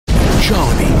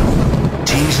Jollibee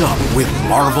teams up with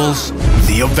Marvel's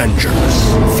The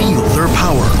Avengers. Feel their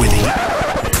power with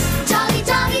Jolly,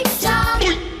 Jolly,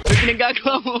 Jolly. Ano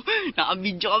pinagagawa mo?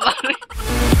 Naka-video ka ba rin?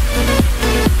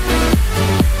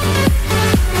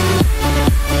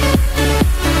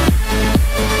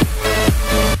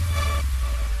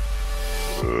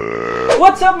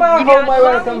 What's up mga kaumay?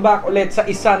 Welcome back ulit sa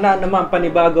isa na naman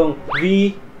panibagong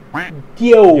video.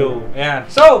 Ayan.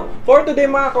 So, for today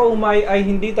mga kaumay ay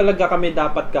hindi talaga kami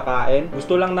dapat kakain.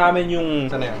 Gusto lang namin yung...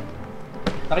 Sana yan?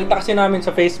 Nakita kasi namin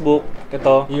sa Facebook,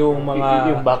 ito, yung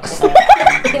mga... Yung box.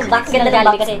 Yung box ganda ng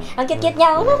Jollibee kasi ang cute-cute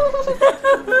niya.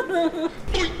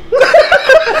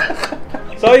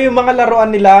 So, yung mga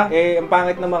laruan nila, ang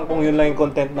pangit naman kung yun lang yung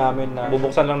content namin na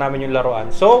bubuksan lang namin yung laruan.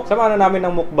 So, sama na namin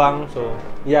ng mukbang. So,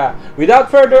 yeah.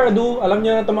 Without further ado, alam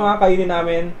nyo na ito mga kainin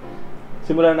namin.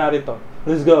 Simulan natin to.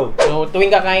 Let's go! So,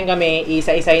 tuwing kakain kami,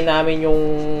 isa-isay namin yung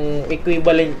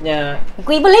equivalent niya.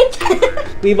 Equivalent?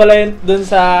 Equivalent dun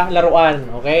sa laruan,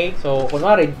 okay? So,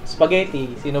 kunwari,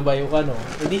 spaghetti. Sino ba yung ano?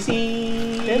 Hindi si...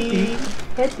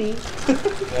 Hetty.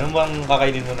 Ano bang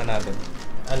kakainin muna natin?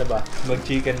 Ano ba?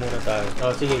 Mag-chicken muna tayo.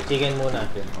 Oh, sige, chicken muna.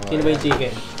 Sino ba yung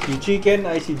chicken? Yung chicken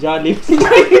ay si Jollibee.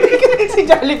 Si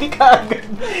Jollibee ka agad.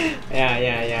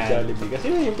 Ayan. Jollibee. Kasi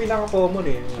yun yung pinaka-common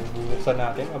eh. Bubuksan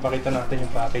natin. Mapakita natin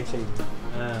yung package sa inyo.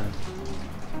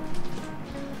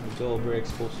 Medyo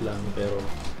overexposed lang pero...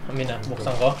 Kami na,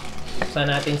 buksan ko. Buksan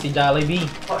natin si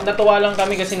Jollibee. Natuwa lang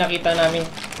kami kasi nakita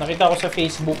ko sa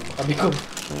Facebook. Sabi ko.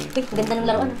 Uy, ganda ng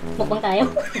laruan. Mukbang tayo.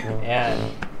 Ayan.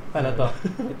 Paano to?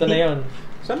 Ito na yun.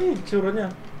 Saan yung itsura niya?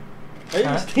 Ay,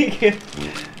 yung sticker.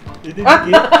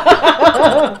 Didikit.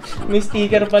 May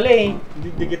sticker pala eh.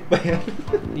 Didikit pa yan.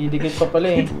 Didikit pa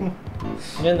pala eh.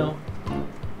 Yan o.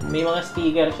 May mga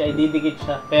sticker siya, didikit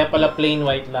siya. Kaya pala plain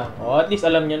white lang. O, at least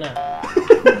alam nyo na.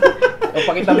 O,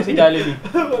 pakita mo si Jollibee.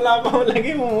 Wala pa,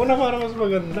 lagay mo muna para mas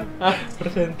maganda.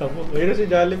 Presenta mo. Ayun si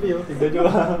Jollibee, oh. Tignan nyo.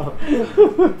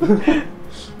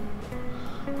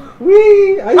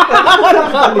 Wee! Ay,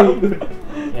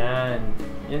 Yan.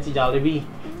 Yan si Jollibee.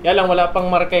 Kaya lang, wala pang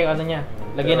marka yung ano niya.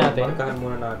 Lagyan natin. Markahan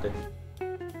muna natin.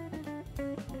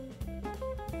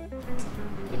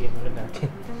 Lagyan muna natin.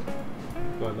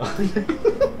 Wala.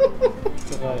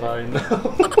 Kakain na.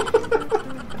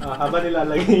 Habang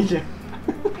nilalagay niya.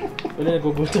 Wala,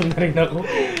 nagugutom na rin ako.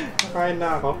 Kakain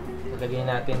na ako. Lagyan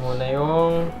natin muna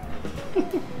yung...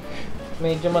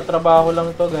 Medyo matrabaho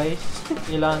lang to guys.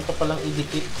 Kailangan ko palang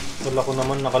idikit. Wala ko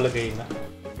naman nakalagay na.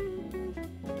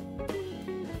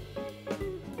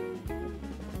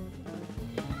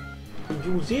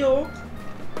 Juicy oh!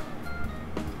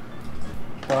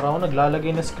 Parang ako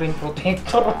naglalagay ng screen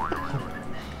protector.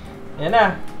 Yan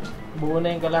na. Buo na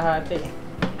yung kalahati.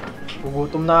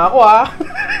 Gugutom na ako ah.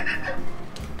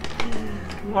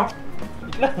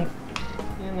 Wait lang.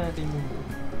 Yan natin yung buo.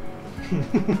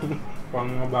 Pang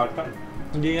mga bata.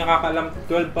 Hindi nakakalam.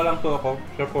 12 pa lang to ako.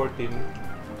 Sa 14.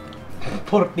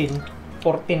 14.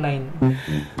 49.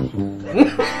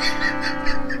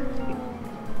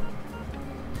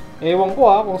 Ewan ko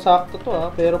kung sakto to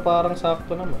pero parang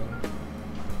sakto naman.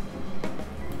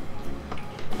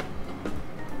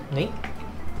 Neill?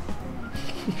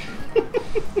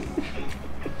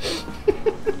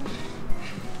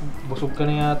 Busog ka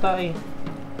na yata eh.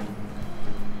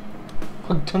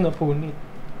 Huwag to napunit.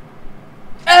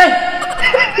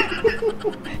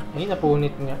 Ay,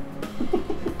 napunit nga.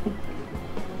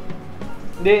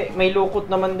 Hindi, may lukot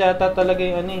naman yata talaga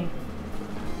yung ano eh.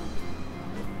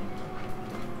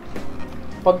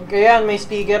 Pag ayan, may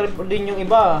sticker din yung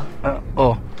iba.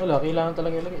 Oh. Wala, kailangan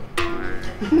talaga ilagay.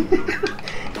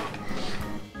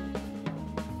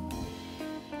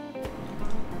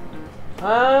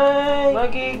 Ay,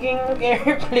 magiging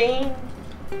airplane.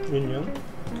 Yun yun?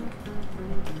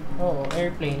 Oo,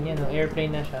 airplane yan.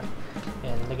 Airplane na siya.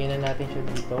 Yan, lagyan na natin siya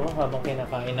dito habang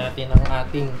kinakain natin ang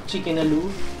ating chicken aloo.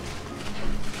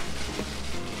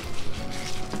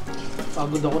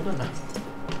 Pagod ako dun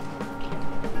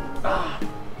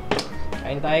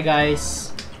Kain tayo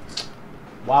guys.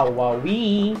 Wow,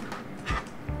 wowee.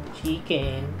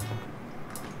 Chicken.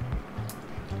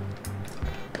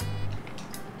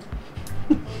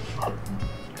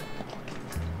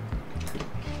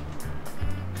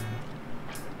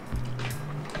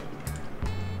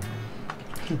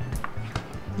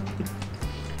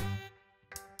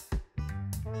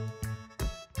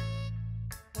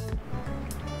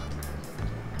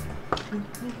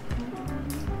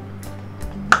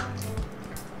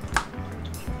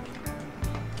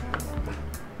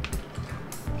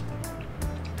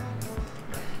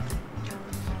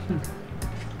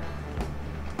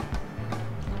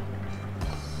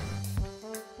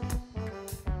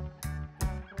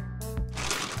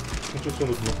 Ang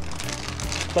susunod mo.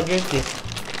 Spaghetti.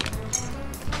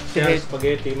 Siya,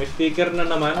 spaghetti. May sticker na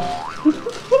naman.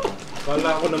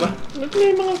 Kala ko naman. Ba't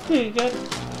may mga sticker?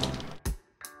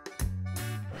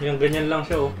 Yan, ganyan lang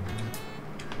siya oh.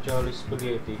 Jolly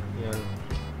spaghetti. Yan.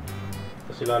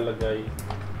 Kasi lalagay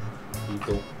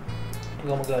dito.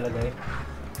 Ikaw maglalagay.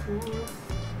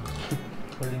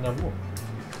 Huli na mo.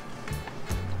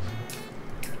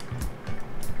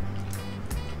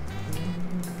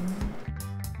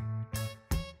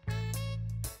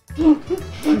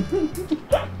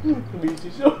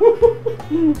 Busy siya.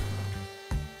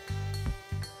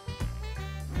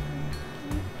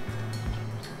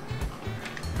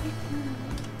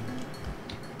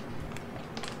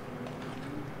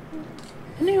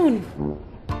 Ano yun?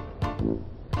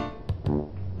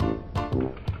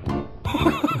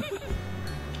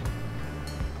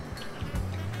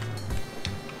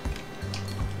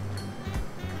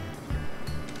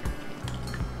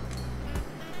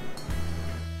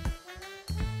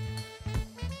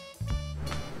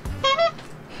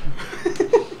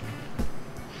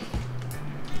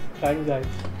 Kain guys.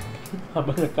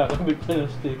 Habang nagkakabit pa ng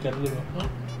sticker, di ba?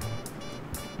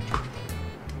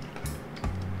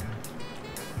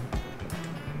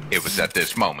 It was at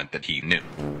this moment that he knew.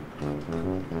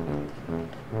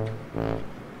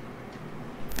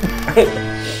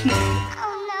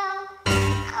 Oh no.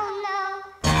 Oh no.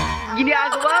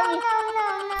 Ginagawa mo!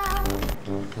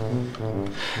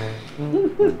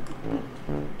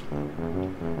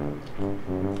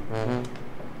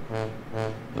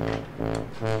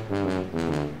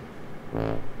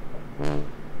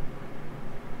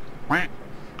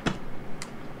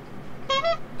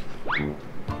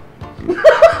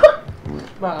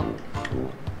 Bakit?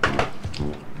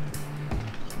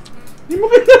 Hindi mo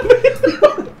kinabit!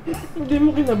 Hindi mo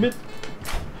kinabit.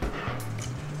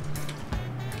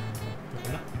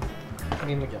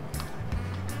 Hindi mo dyan.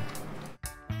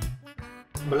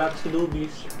 Balat si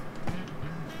Lubis.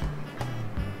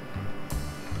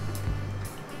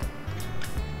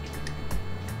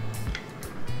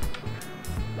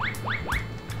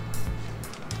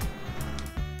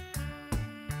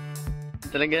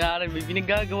 Talaga na rin, may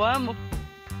pinagagawa mo.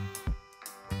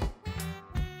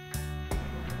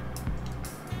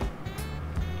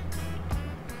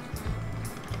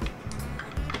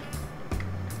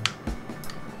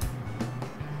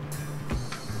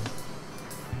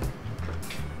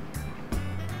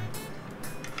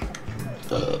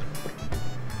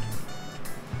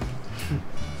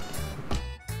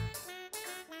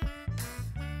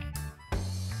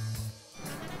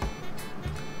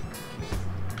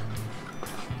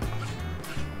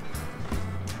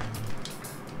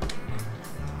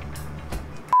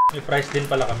 May fries din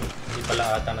pala kami. Hindi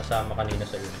pala ata nasama kanina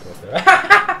sa intro.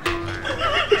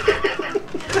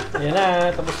 Ayan na,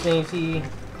 tapos na yung si...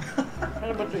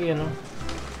 Ano ba ito yan, no?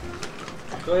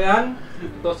 So yan,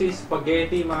 ito si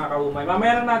spaghetti mga kaumay.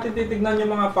 Mamaya na natin titignan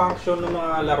yung mga function ng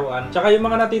mga laruan. Tsaka yung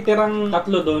mga natitirang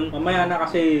tatlo doon, mamaya na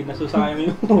kasi nasusayang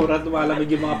yung mura at malamig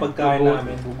yung mga pagkain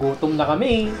namin. Gugutom na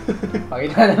kami.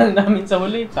 Pakita na lang namin sa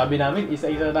huli. Sabi namin,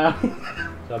 isa-isa na.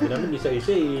 Sabi namin,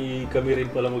 isa-isa kami rin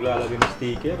pala maglalagay ng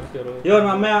sticker. Pero yun,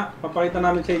 mamaya, papakita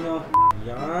namin sa inyo.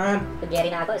 Yan. Spaghetti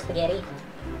na ako, spaghetti.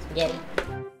 Spaghetti.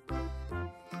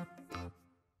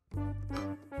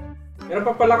 Meron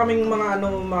pa pala kaming mga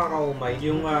mga kaumay.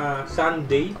 Yung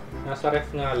Sunday, nasa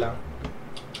ref nga lang.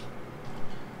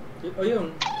 O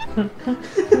yun.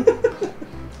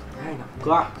 Ay, naku.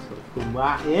 Sarap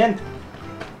kumain.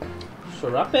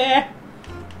 Sarap eh!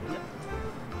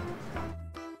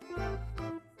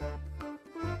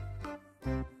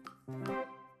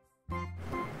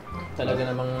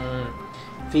 Talaga namang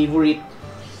favorite.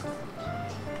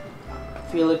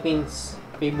 Philippines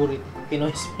favorite.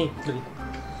 Pinoy's favorite.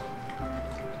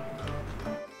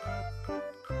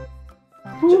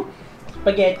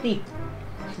 Spaghetti.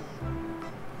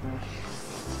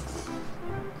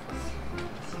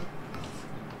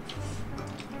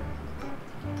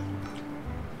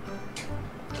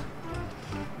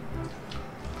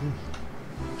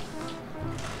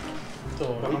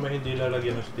 Baka may hindi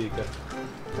lalagyan ng sticker.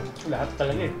 Lahat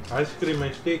talaga eh. Ice cream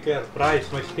may sticker, fries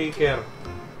may sticker.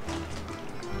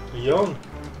 Yun.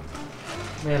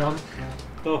 Meron.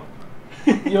 Ito.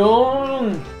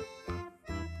 Yung!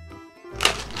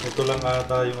 Ito lang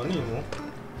ata yung ano yun, no?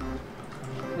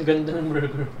 Ang ganda ng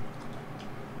burger.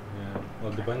 Yan. O,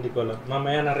 di ba? Hindi ko alam.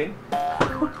 Mamaya na rin.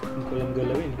 Hindi ko alam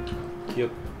galawin.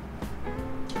 Cute.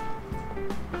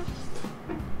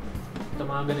 Ito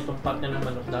mga ganitong part na ng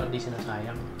manok dahil di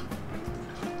sinasayang.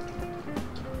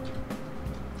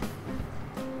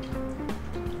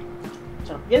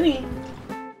 Sarap yan eh.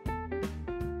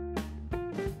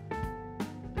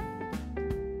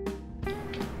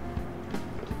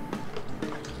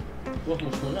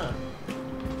 Focus mo na.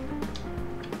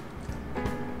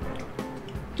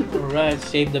 Alright,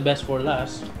 save the best for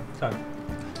last. Saan?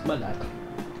 Balat.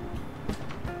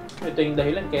 Ito yung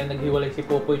dahilan kaya naghiwalay si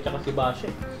Popoy tsaka si Bashe.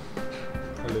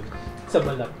 Alin? Sa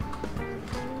balat.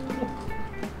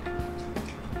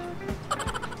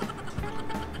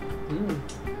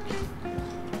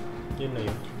 Yun na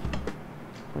yun.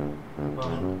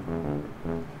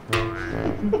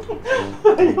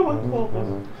 Ayaw mag-focus.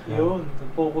 Yun,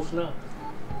 nag-focus na.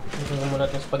 Ito nga muna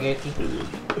itong spaghetti.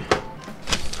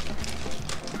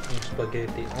 Yung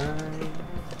spaghetti ay...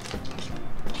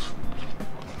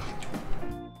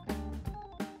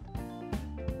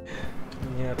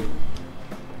 nangyari.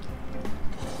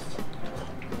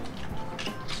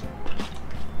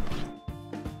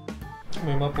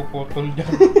 May mapuputol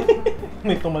dyan.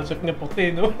 May tumasok na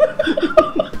puti, no?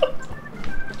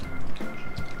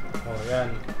 Oh,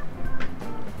 yan.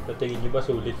 Sa tingin nyo ba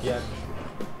sulit yan?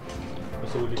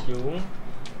 Masulit yung...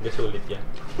 hindi sulit yan.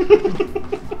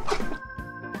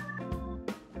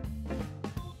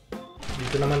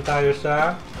 Dito naman tayo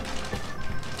sa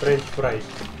French fries.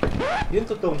 Yun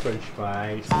totoong French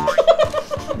fries.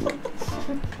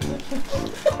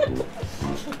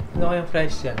 Ano kayang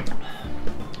fries yan?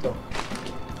 Ito.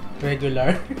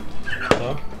 Regular.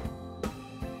 So,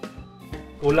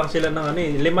 kulang sila ng ano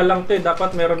eh. 5 lang to eh.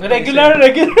 Dapat meron Regular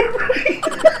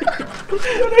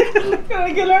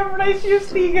Regular fries yung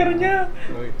sticker niya.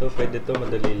 Oh, ito, pwede to.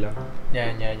 Madali lang.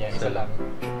 Yan. Isa lang.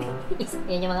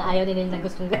 Yan yung mga ayaw nila na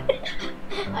gustong gano'n.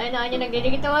 Ayaw na kanya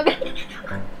nagdidikit na mga gano'n.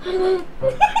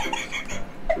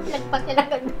 Nagpas niya lang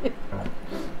gano'n.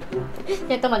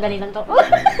 Ito, madali lang to.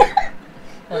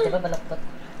 O, diba baloktot?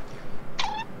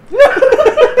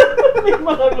 May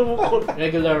mga lumukot.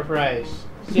 Regular fries.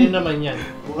 Sino naman yan?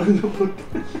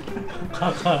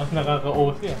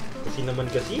 Nakaka-OC yan. Kasi naman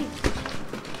kasi.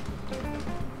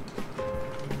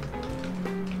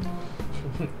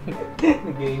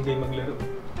 Nag-enjoy maglaro.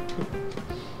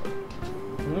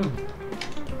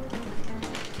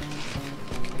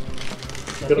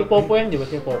 Si Popo yan, di ba?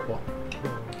 Si Popo.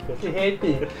 Si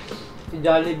Hetty. Si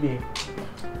Jollibee.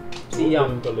 Si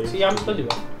Yam. Si Yam to, di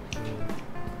ba?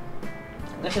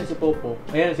 Nasaan si Popo?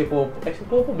 Ayan si Popo. Eh, si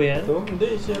Popo ba yan? Ito?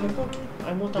 Hindi, siya na to.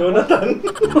 Ay, muta Jonathan.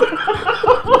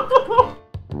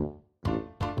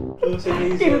 Ito si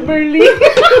Laser. Kimberly!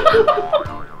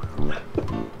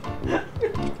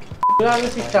 Wala na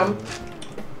si Champ.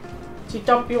 Si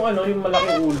Champ yung ano, yung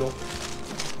malaking ulo.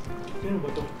 Sino ba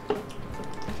to?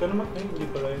 Siya naman? Ay, hindi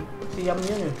pala yun. Si Yam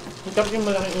yan eh. Si Champ yung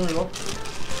malaking ulo.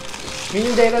 Yun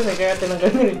yung dahilan eh, kaya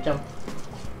tinanggal nyo yung Champ.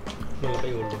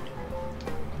 Malaki ulo.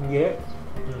 Yeah.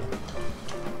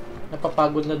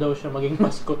 Napapagod na daw siya maging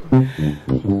mascot.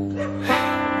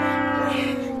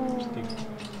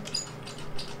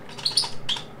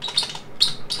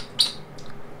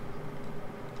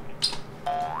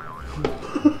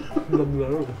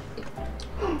 Naglaro.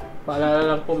 Paalala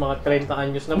lang po, mga 30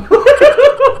 anyos na po.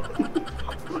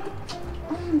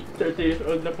 30 years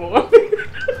old na po kami.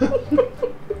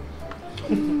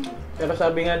 Pero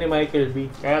sabi nga ni Michael B,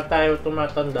 kaya tayo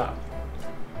tumatanda.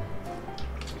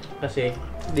 Kasi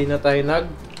hindi na tayo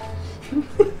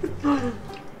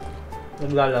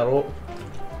naglalaro.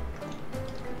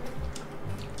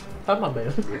 Tama ba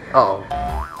yun? Oo.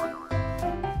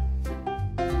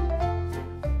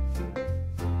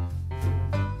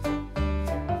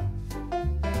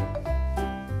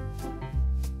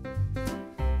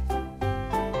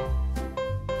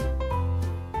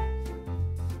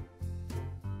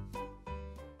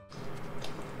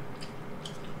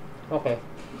 Okay.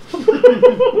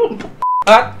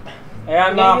 At,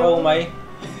 ayan mga kaumay.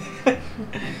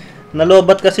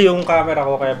 Nalobat kasi yung camera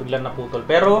ko kaya biglang naputol.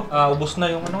 Pero, ubos na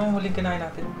yung, ano nga yung huling kinain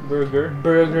natin?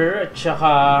 Burger at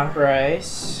saka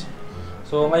rice.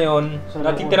 So ngayon,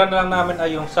 natitira na lang namin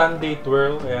ay yung Sunday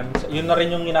twirl. Ayan, yun na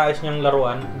rin yung inaayos niyang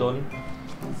laruan doon.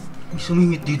 May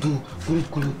sumingit dito.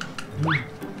 Kulit-kulit.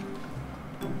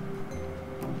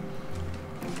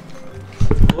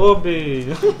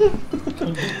 Obe!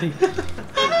 Kulit-kulit.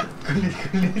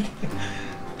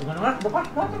 Ano naman? Bukas!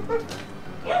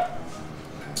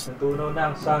 Natunaw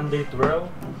na ang Sunday twirl.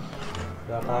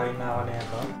 Kakain na ako na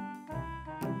ito.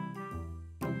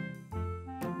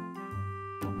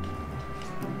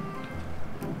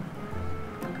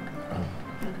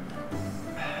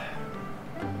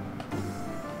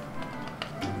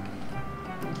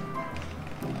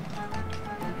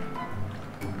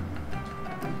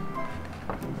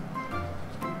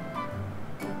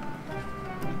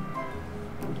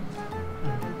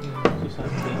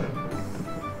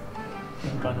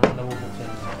 Paano mo nabubuksan?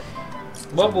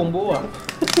 Buong buo ah.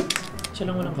 Siya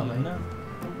lang walang kamay. Na.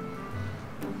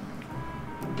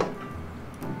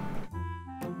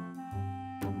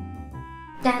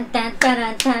 Tan, tan,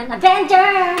 tan, tan,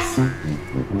 Avengers!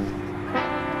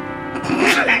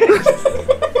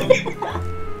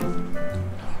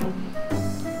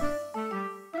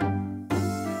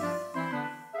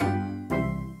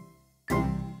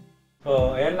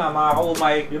 So, ayan na mga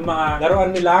kaumay, yung mga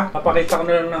laruan nila, papakita ko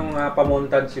na lang ng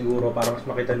pamontage siguro para mas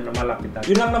makita nyo na malapitan.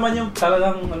 Yun lang naman yung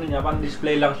talagang ano niya,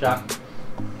 pan-display lang siya.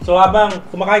 So habang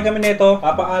kumakain kami nito,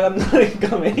 papaalam na rin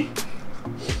kami.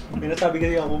 May nasabi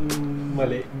kasi akong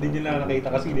mali, hindi nyo na nakita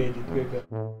kasi edit ko yun.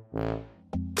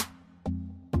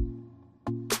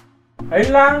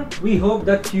 Ayun lang, we hope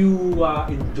that you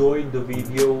enjoyed the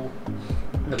video.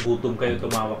 Nagutom kayo,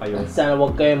 tumawa kayo. Sana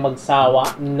huwag kayong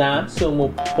magsawa na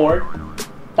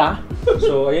sumuporta.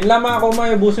 So, ayun lang mga kumay.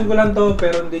 Ubusin ko lang to,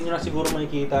 pero hindi nyo na siguro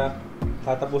makikita.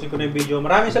 Tatapusin ko na yung video.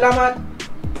 Maraming salamat!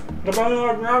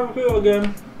 Napanood na, see you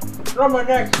again from my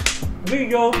next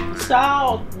video.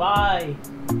 South! Bye!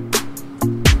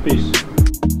 Peace!